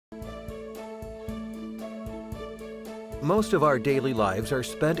Most of our daily lives are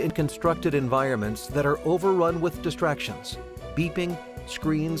spent in constructed environments that are overrun with distractions, beeping,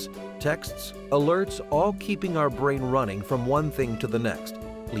 screens, texts, alerts, all keeping our brain running from one thing to the next,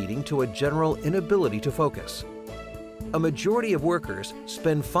 leading to a general inability to focus. A majority of workers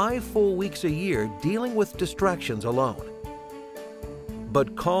spend 5 full weeks a year dealing with distractions alone.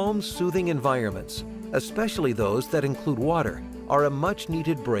 But calm, soothing environments, especially those that include water, are a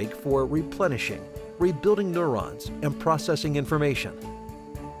much-needed break for replenishing, rebuilding neurons, and processing information.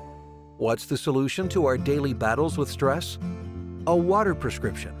 What's the solution to our daily battles with stress? A water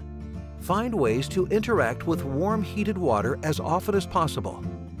prescription. Find ways to interact with warm, heated water as often as possible.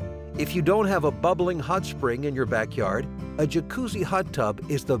 If you don't have a bubbling hot spring in your backyard, a Jacuzzi Hot Tub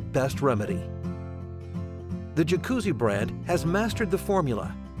is the best remedy. The Jacuzzi brand has mastered the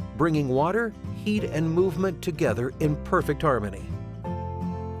formula, bringing water, heat, and movement together in perfect harmony.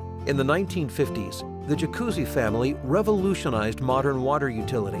 In the 1950s, the Jacuzzi family revolutionized modern water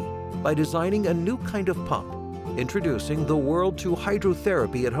utility by designing a new kind of pump, introducing the world to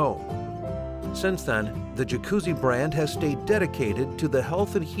hydrotherapy at home. Since then, the Jacuzzi brand has stayed dedicated to the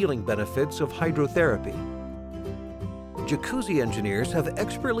health and healing benefits of hydrotherapy. Jacuzzi engineers have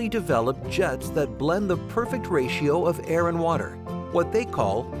expertly developed jets that blend the perfect ratio of air and water, what they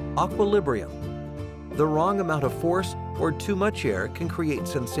call equilibrium. The wrong amount of force or too much air can create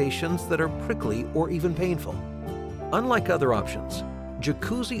sensations that are prickly or even painful. Unlike other options,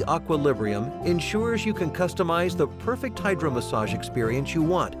 Jacuzzi Equilibrium ensures you can customize the perfect hydromassage experience you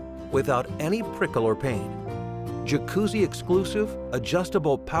want without any prickle or pain. Jacuzzi exclusive,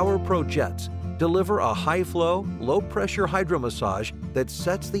 adjustable Power Pro jets deliver a high-flow, low-pressure hydromassage that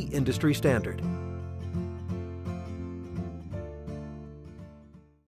sets the industry standard.